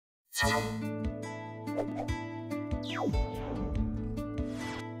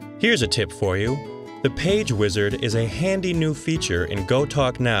Here's a tip for you. The Page Wizard is a handy new feature in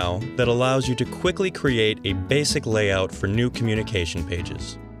GoTalk NOW that allows you to quickly create a basic layout for new communication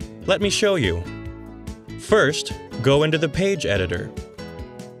pages. Let me show you. First, go into the page editor.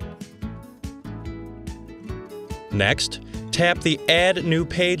 Next, tap the Add New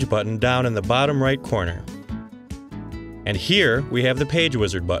Page button down in the bottom right corner. And here we have the Page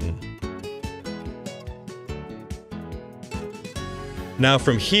Wizard button. Now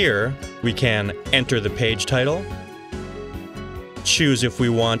from here, we can enter the page title, choose if we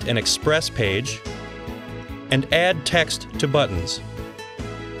want an express page, and add text to buttons.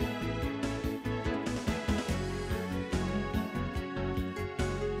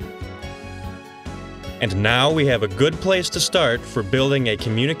 And now we have a good place to start for building a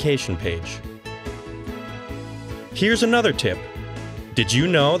communication page. Here's another tip. Did you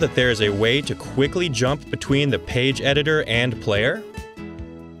know that there is a way to quickly jump between the page editor and player?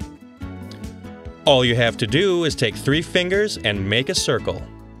 All you have to do is take 3 fingers and make a circle.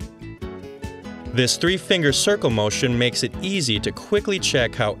 This 3-finger circle motion makes it easy to quickly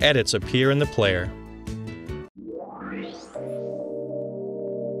check how edits appear in the player.